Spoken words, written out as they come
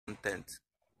content.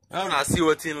 Now I see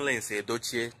what in LINCE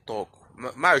EDOCHIE talk.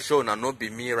 My show na no be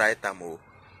me right am.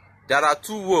 There are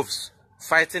two wolves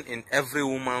fighting in every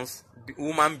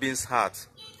woman being's heart.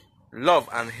 Love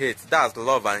and hate. That's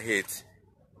love and hate.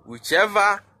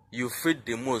 Whichever you feed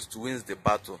the most wins the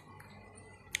battle.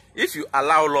 If you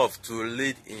allow love to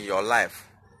lead in your life,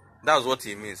 that's what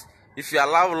it means. If you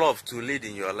allow love to lead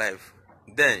in your life,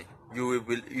 then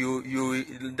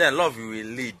then love will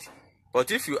lead.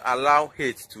 But if you allow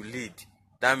hate to lead,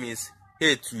 that means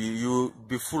hate you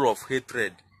be full of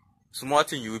hatred. Small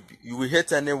thing you will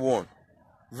hate anyone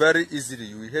very easily.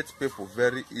 You will hate people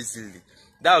very easily.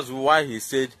 That's why he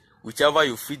said, whichever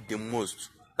you feed the most.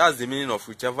 That's the meaning of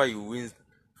whichever you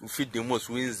feed the most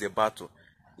wins the battle.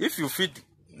 If you feed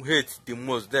hate the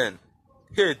most, then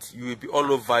hate you will be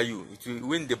all over you. It will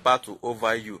win the battle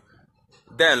over you.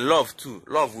 Then love too.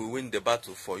 Love will win the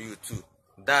battle for you too.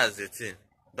 That's the thing.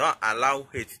 Don't allow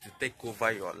hate to take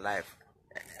over your life.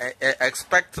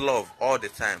 Expect love all the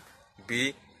time.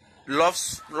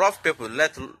 Love people.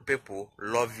 Let people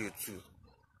love you too.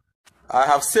 I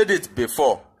have said it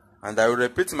before, and I will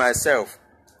repeat myself.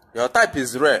 Your type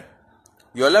is rare.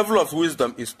 Your level of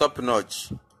wisdom is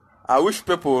top-notch. I wish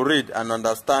people read and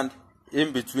understand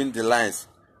in between the lines.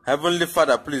 Heavenly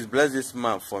Father, please bless this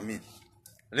man for me.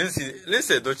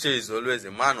 LINCE EDOCHIE is always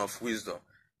a man of wisdom.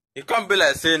 It can't be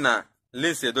like saying na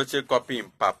LINCE EDOCHIE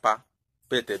copying Papa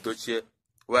Pete EDOCHIE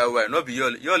well. No be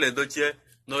YUL EDOCHIE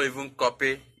no even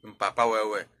copy in Papa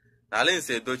well. Now LINCE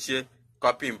EDOCHIE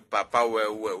copying Papa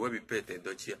well be Pete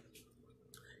EDOCHIE.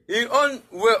 His own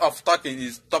way of talking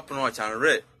is top-notch and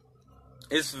rare.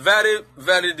 It's very,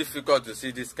 very difficult to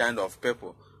see this kind of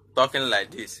people talking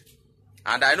like this.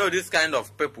 And I know this kind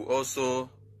of people also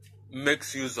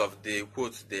makes use of the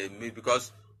quotes they make,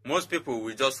 because most people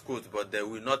will just quote, but they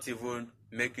will not even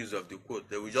make use of the quote.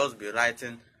 They will just be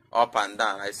writing up and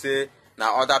down. I say,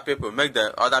 now other people make they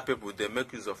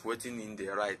make use of waiting in the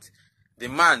right. The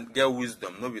man get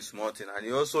wisdom, no be small thing, and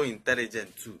he also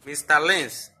intelligent too. Mr.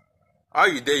 LINCE, how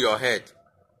you dey your head?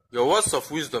 Your words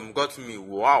of wisdom got me.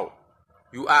 Wow.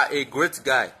 You are a great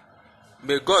guy.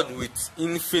 May God with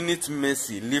infinite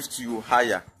mercy lift you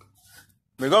higher.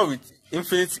 May God with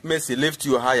infinite mercy lift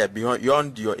you higher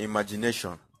beyond your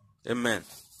imagination. Amen.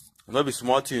 No be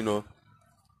small thing, you know.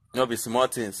 No be small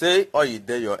thing. Say all you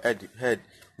dey your head,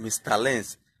 Mr.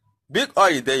 LINCE. Big all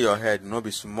you dey your head, no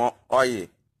be small oil.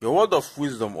 Your word of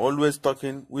wisdom, always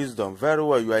talking wisdom very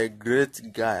well. You are a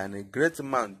great guy and a great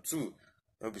man too.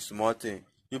 No be small thing.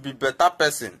 You be better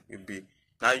person. You be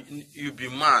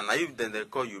man. Now you then they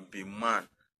call you be man.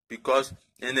 Because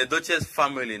in the Duchess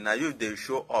family, now you they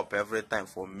show up every time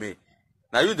for me.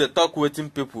 Now you they talk waiting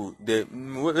people,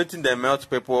 waiting they melt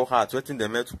people's heart, waiting they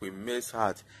melt with May's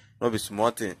heart. No be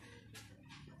small thing.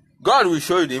 God will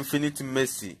show you the infinite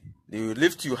mercy. He will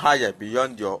lift you higher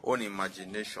beyond your own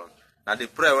imagination. Now the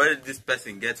prayer where this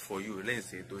person gets for you,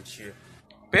 LINCE EDOCHIE.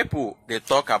 People they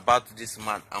talk about this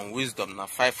man and wisdom na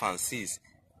 5 and 6.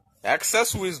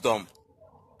 Excess wisdom.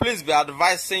 Please be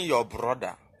advising your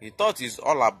brother. He thought it's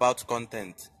all about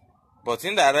content, but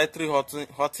indirectly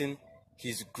hurting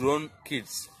his grown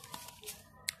kids.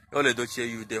 YUL EDOCHIE,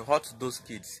 you they hurt those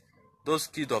kids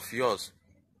of yours.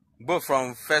 Both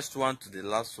from first one to the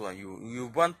last one. You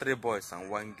born 3 boys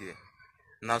and 1 girl.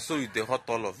 Now so you they hurt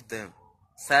all of them.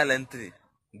 Silently.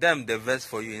 Them the verse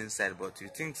for you inside, but you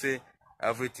think say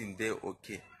everything they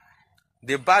okay.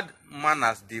 The bad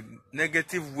manners, the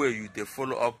negative way you they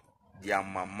follow up their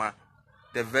mama.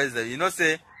 The verse that you know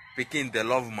say Pikin they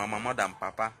love mama more than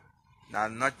papa. Now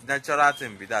not natural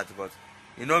thing be that, but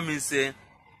you know me say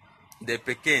the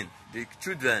Pikin, the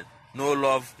children no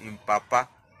love in papa,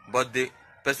 but the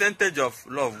percentage of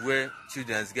love where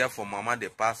children get for mama they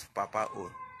pass papa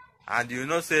own. And you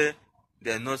know say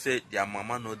they know say their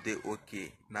mama no they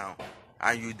okay now.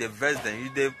 And you the verse them,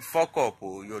 you they fuck up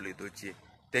YUL EDOCHIE.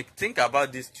 Think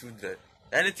about these children.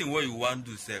 Anything what you want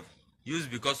to save, use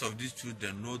because of these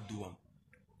children, no do them.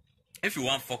 If you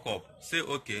want fuck up, say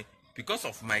okay, because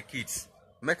of my kids,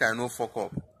 make I no fuck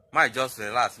up. May I just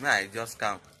relax, may I just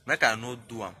calm, make I no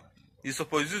do them. You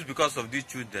suppose use because of these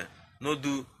children,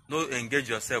 no engage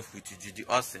yourself with Juju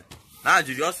Austin. Now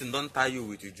Juju Austin don't tie you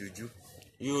with Juju.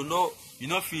 You know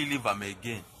feel leave them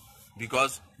again.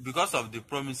 Because of the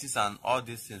promises and all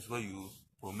these things where you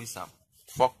promise them.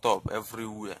 Fucked up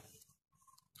everywhere.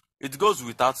 It goes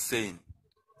without saying.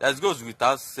 That goes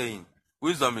without saying.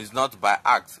 Wisdom is not by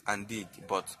act and deed,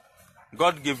 but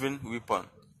God-given weapon.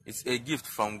 It's a gift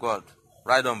from God.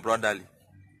 Right on brotherly.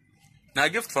 Now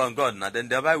gift from God, now then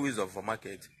they buy wisdom from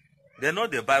market. They know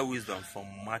they buy wisdom from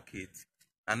market.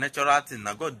 A natural thing,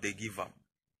 now God they give them.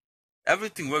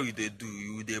 Everything wey you dey do,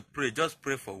 you dey pray, just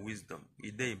pray for wisdom.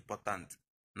 E dey important.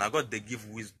 Na God dey give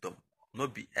wisdom. No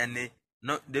be any,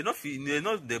 no, they no fit, they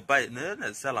no dey buy, they no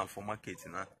dey sell am for market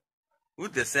na. Who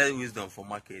dey sell wisdom for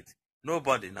market?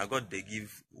 Nobody. Na God dey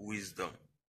give wisdom.